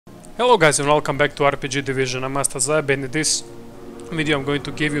Hello guys and welcome back to RPG Division. I'm Astazab, and in this video I'm going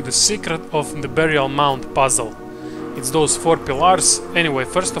to give you the secret of the burial mound puzzle. It's those 4 pillars. Anyway,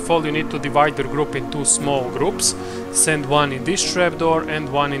 first of all you need to divide your group in 2 small groups. Send one in this trapdoor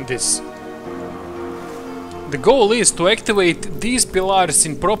and one in this. The goal is to activate these pillars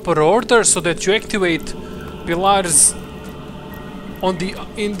in proper order so that you activate pillars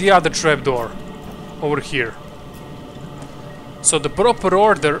in the other trapdoor over here. So the proper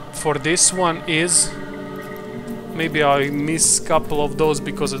order for this one is, maybe I miss a couple of those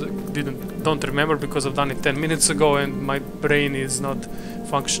because I don't remember because I've done it 10 minutes ago and my brain is not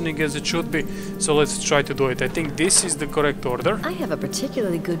functioning as it should be. So let's try to do it. I think this is the correct order. I have a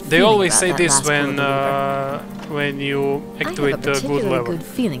particularly good feeling. They always say this when you activate the good level.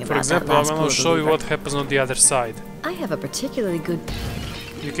 For example, I'm going to show you what happens on the other side. I have a particularly good.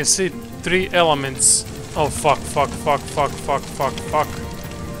 You can see 3 elements. Oh fuck.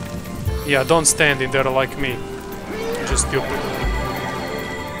 Yeah, don't stand in there like me. You're just stupid.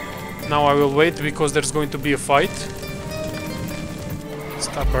 Now I will wait because there's going to be a fight.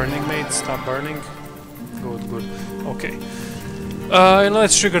 Stop burning, mate. Stop burning. Good. Okay. And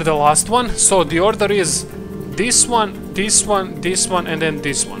let's trigger the last one. So the order is this one, this one, this one, and then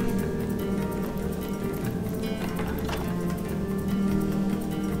this one.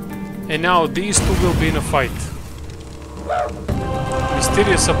 And now these 2 will be in a fight.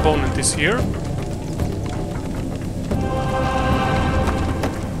 Mysterious opponent is here.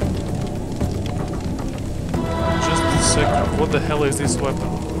 Just a second, what the hell is this weapon?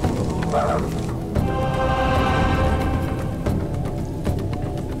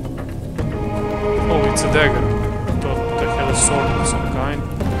 Oh, it's a dagger. What the hell is sword of some kind?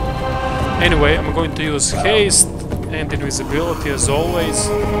 Anyway, I'm going to use haste and invisibility as always.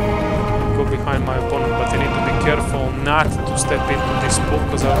 Go behind my opponent, but I need to be careful not to step into this pool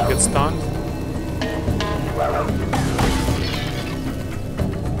because I will get stunned.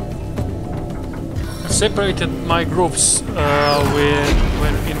 I've separated my groups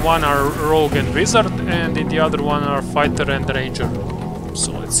when in one are rogue and wizard and in the other one are fighter and ranger.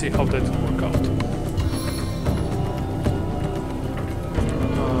 So let's see how that will work out.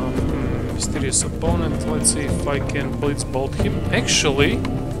 Mysterious opponent, let's see if I can blitz bolt him. Actually,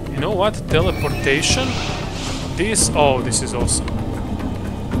 you know what? Teleportation? Oh, this is awesome.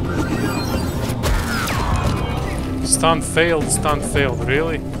 Stun failed,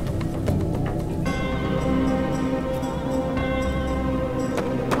 really?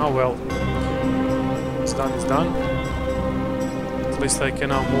 Oh well. It's done. At least I can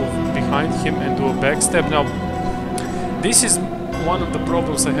now move behind him and do a backstab. Now, this is one of the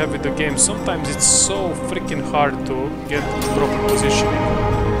problems I have with the game. Sometimes it's so freaking hard to get proper positioning.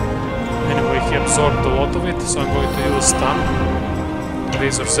 Anyway, he absorbed a lot of it, so I'm going to use stun,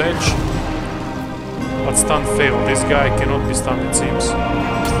 razor's edge. But stun failed. This guy cannot be stunned, it seems. But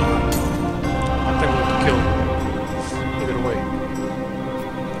I'm going to kill him. Either way.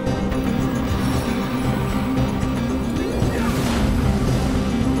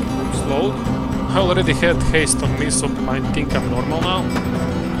 Slowed. I already had haste on me, so I think I'm normal now.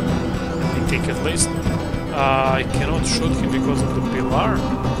 I think at least. I cannot shoot him because of the pillar.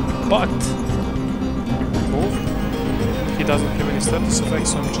 But move. He doesn't have any status effects,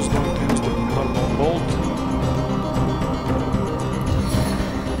 so I'm just going to use the normal bolt.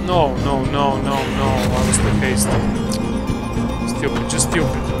 No. I was too hasty. Stupid, just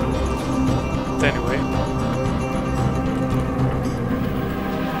stupid. But anyway.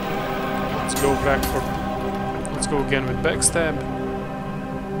 Let's go again with backstab.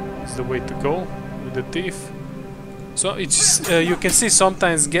 It's the way to go with the thief. So it's you can see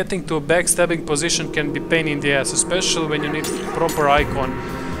sometimes getting to a backstabbing position can be pain in the ass, especially when you need proper icon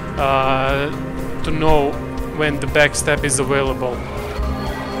to know when the backstab is available.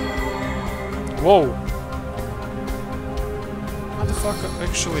 Whoa! Motherfucker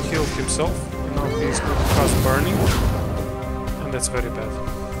actually healed himself, and now he's going to cast burning, and that's very bad.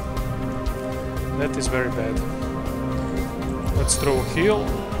 That is very bad. Let's throw a heal.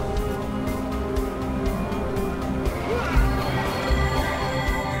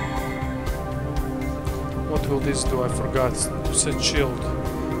 What will this do? I forgot to set shield.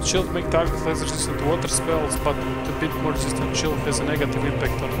 Shield make target less resistant to water spells, but a bit more resistant shield has a negative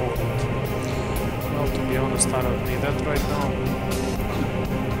impact on movement. Well, to be honest, I don't need that right now.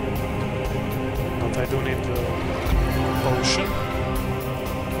 But I do need the potion.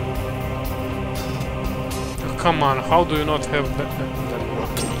 Oh, come on, how do you not have that?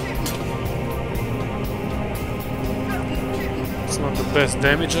 It's not the best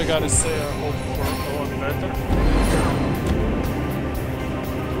damage, I gotta say. I hope for a lot better.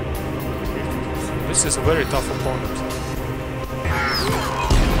 This is a very tough opponent.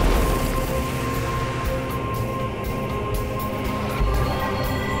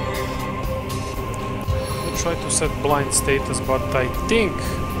 I'll try to set blind status, but I think...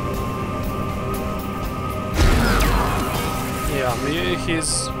 yeah,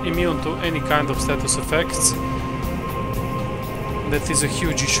 he's immune to any kind of status effects. That is a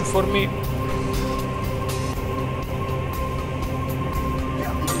huge issue for me.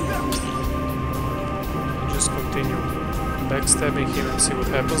 Backstabbing him and see what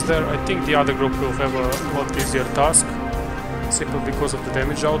happens there. I think the other group will have a lot easier task, simply because of the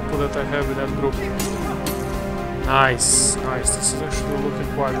damage output that I have with that group. Nice, nice. This is actually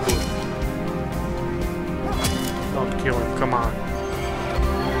looking quite good. Don't kill him, come on.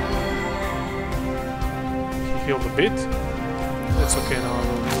 He healed a bit. That's okay, now I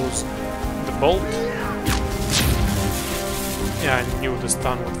will use the bolt. Yeah, I knew the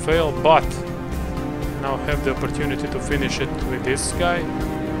stun would fail, but now have the opportunity to finish it with this guy.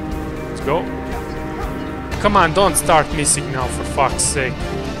 Let's go. Come on, don't start missing now, for fuck's sake.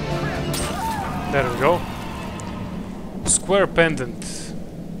 There we go. Square pendant.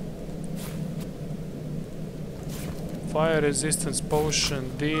 Fire resistance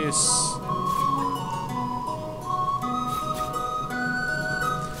potion, this.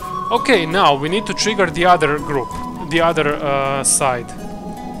 Okay, now we need to trigger the other group, the other side.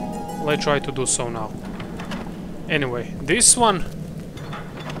 Let's try to do so now. Anyway, this one.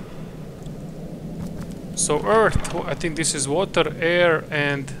 So earth, I think this is water, air,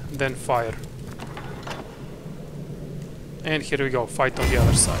 and then fire. And here we go, fight on the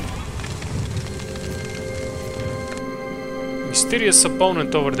other side. Mysterious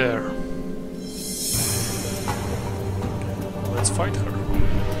opponent over there. Let's fight her.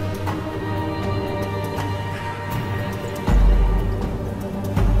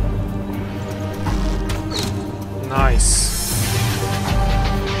 Nice.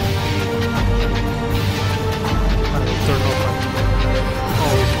 I will turn off my...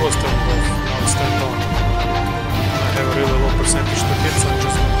 oh, it was turned off. Now it's turned on. I have a really low percentage to hit, so I'm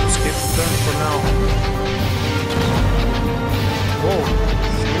just going to skip the turn for now. Whoa,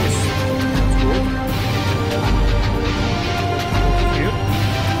 jeez. That's good. Here.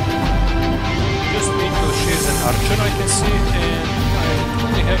 Just need to... she's an archer, I can see, and I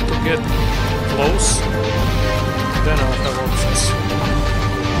only have to get close. Then I'll have options.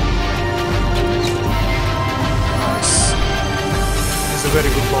 Nice. It's a very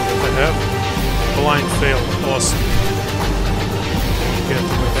good bow that I have. Blind fail, awesome. Get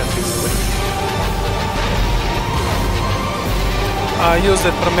away that easily. I use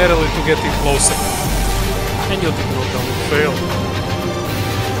that primarily to get in closer. And you did not only fail.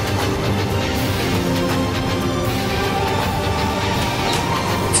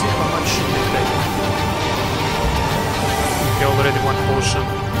 Let's see how much she can take. Already one potion.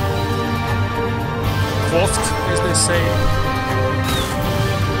 Quaffed, as they say.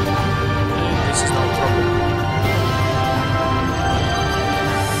 And this is no problem.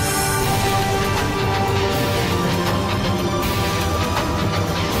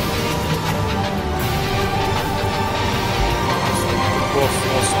 Quaff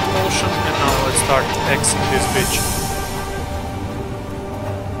also potion, and now let's start Xing this bitch.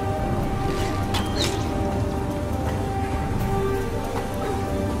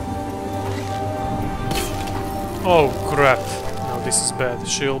 Oh crap, now this is bad.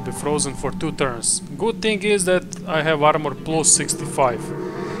 She'll be frozen for 2 turns. Good thing is that I have armor plus 65.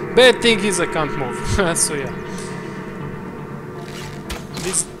 Bad thing is I can't move. So yeah.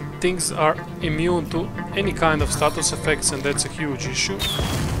 These things are immune to any kind of status effects, and that's a huge issue.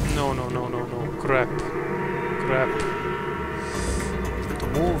 No, no, no, no, no. Crap. Crap. To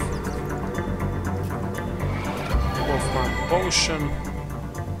move. Off my potion.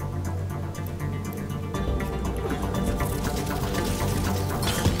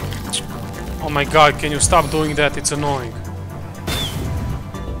 Oh my god, can you stop doing that? It's annoying.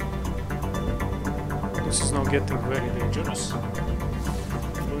 This is now getting very dangerous. I'm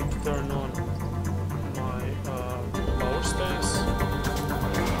going to turn on my power stance.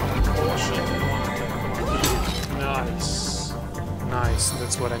 Potion. Nice. Nice,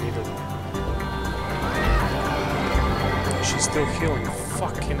 that's what I needed. She's still healing.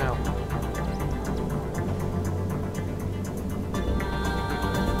 Fucking hell.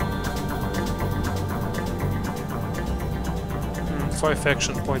 5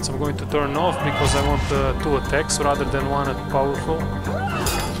 action points I'm going to turn off because I want 2 attacks rather than 1 at powerful.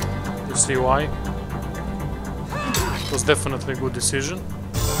 You see why? It was definitely a good decision.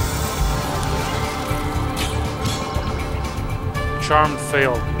 Charmed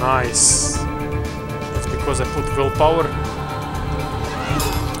failed. Nice. because I put willpower.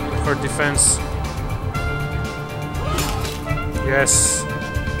 Her defense. Yes.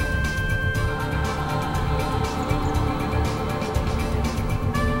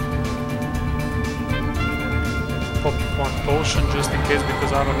 Pop one potion just in case,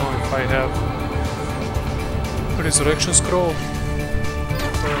 because I don't know if I have resurrection scroll.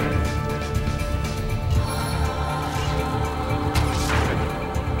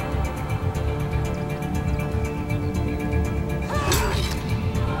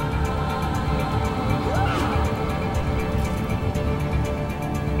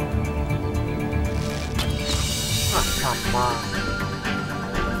 Come on.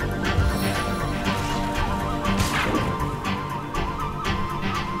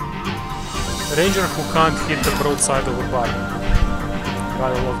 Ranger who can't hit the broadside of a body. I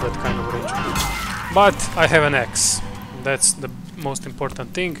love that kind of ranger. But I have an axe. That's the most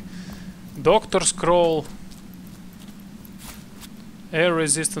important thing. Doctor scroll. Air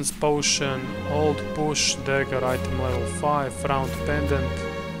resistance potion. Old push dagger item level 5. Round pendant.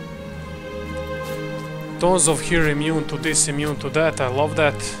 Tons of here immune to this, immune to that. I love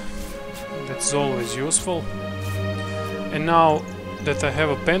that. That's always useful. And now that I have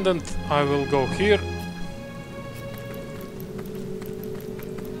a pendant, I will go here.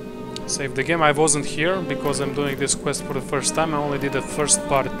 Save the game. I wasn't here because I'm doing this quest for the first time. I only did the first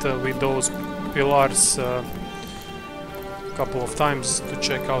part with those pillars a couple of times to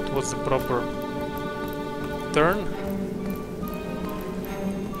check out what's the proper turn.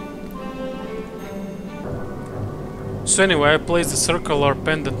 So anyway, I place the circular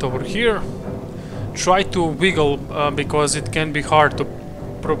pendant over here. Try to wiggle because it can be hard to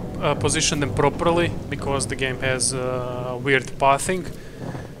position them properly because the game has weird pathing.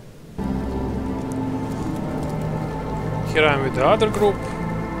 Here I am with the other group.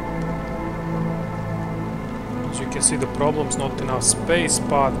 As you can see, the problems, not enough space,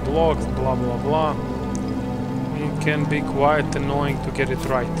 path blocked, blah blah blah. It can be quite annoying to get it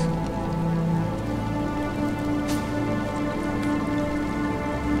right.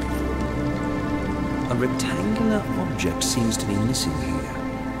 A rectangular object seems to be missing here.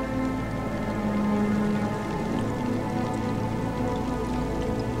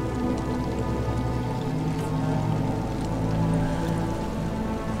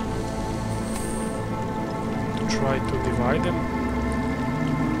 Try to divide them.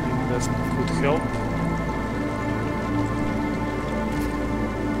 That could help.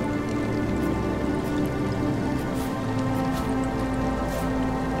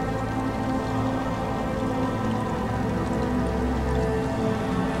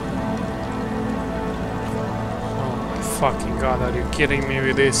 Fucking god, are you kidding me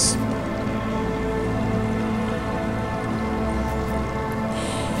with this?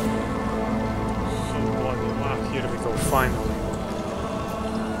 Here we go, finally.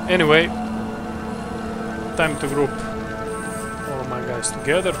 Anyway, time to group all of my guys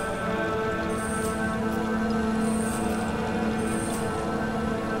together.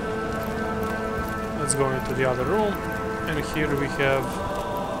 Let's go into the other room, and here we have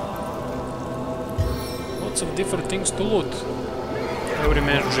lots of different things to loot. Every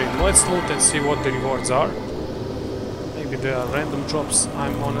man's dream. Let's loot and see what the rewards are. Maybe they are random drops.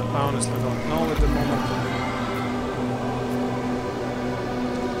 I honestly don't know at the moment.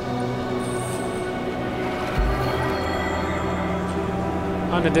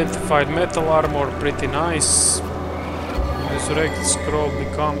 Unidentified metal armor, pretty nice. Resurrect scroll,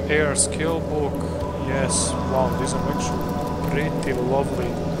 become air skill book. Yes, wow, these are actually pretty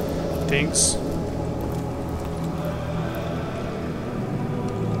lovely things.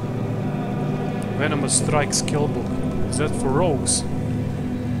 Venomous Strike skill book. Is that for rogues?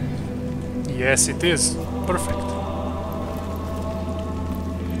 Yes, it is. Perfect.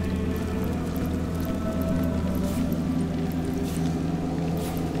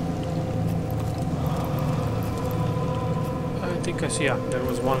 I think I see, yeah, there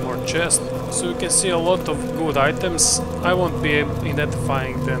was one more chest. So you can see a lot of good items. I won't be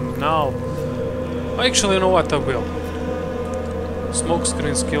identifying them now. Actually, you know what, I will.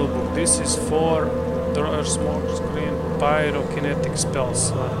 Smokescreen skill book. This is for drawer smokescreen pyrokinetic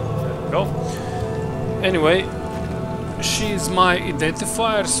spells. There we go. Anyway, she is my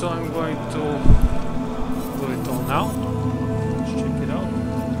identifier, so I'm going to do it all now. Let's check it out.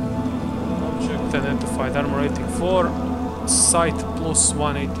 Object identified, armor rating 4, sight plus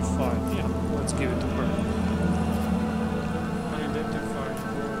 185. Yeah, let's give it to her.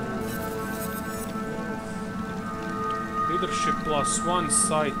 Leadership plus 1,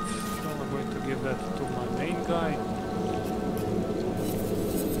 sight. Well, I'm going to give that to my main guy.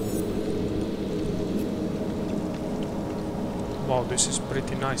 Wow, this is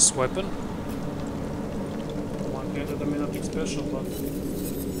pretty nice weapon. One-handed, I mean, nothing special, but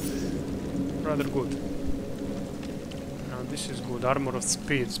rather good. Now this is good. Armor of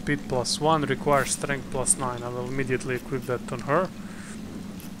speed. Speed +1 requires strength +9. I will immediately equip that on her.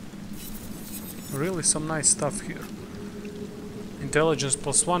 Really some nice stuff here. Intelligence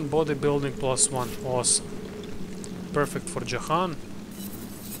 +1, bodybuilding +1. Awesome. Perfect for Jahan.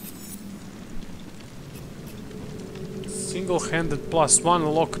 Single-handed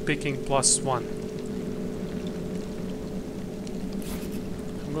 +1, lock-picking +1.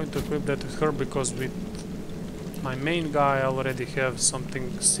 I'm going to equip that with her because with my main guy I already have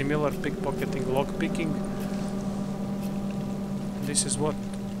something similar, pickpocketing, lock-picking. This is what?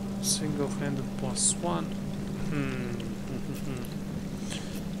 Single-handed +1.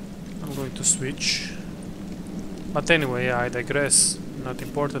 I'm going to switch. But anyway, yeah, I digress. Not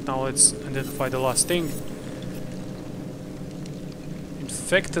important. Now let's identify the last thing.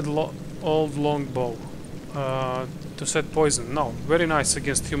 Infected old longbow. To set poison. No, very nice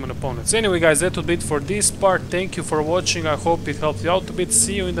against human opponents. Anyway guys, that would be it for this part. Thank you for watching. I hope it helped you out a bit.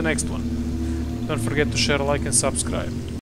 See you in the next one. Don't forget to share, like and subscribe.